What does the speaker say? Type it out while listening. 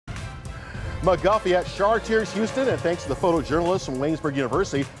McGuffey at Chartiers-Houston, and thanks to the photojournalists from Waynesburg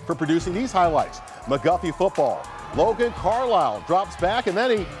University for producing these highlights. McGuffey football. Logan Carlisle drops back and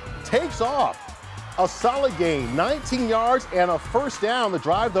then he takes off. A solid gain, 19 yards and a first down. The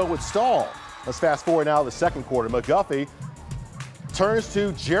drive, though, would stall. Let's fast forward now to the second quarter. McGuffey turns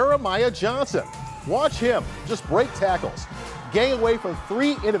to Jeremiah Johnson. Watch him just break tackles, gain away from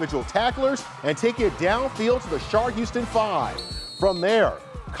 3 individual tacklers, and take it downfield to the Chartiers-Houston 5. From there,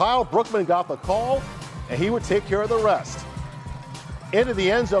 Kyle Brookman got the call, and he would take care of the rest. Into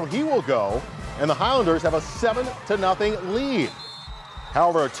the end zone he will go, and the Highlanders have a 7-0 lead.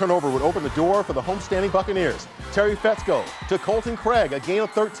 However, a turnover would open the door for the homestanding Buccaneers. Terry Fetzko to Colton Craig, a gain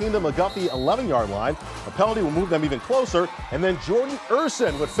of 13 to McGuffey 11-yard line. A penalty will move them even closer, and then Jordan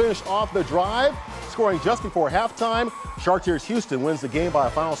Urson would finish off the drive, scoring just before halftime. Chartiers-Houston wins the game by a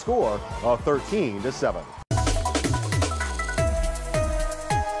final score of 13-7.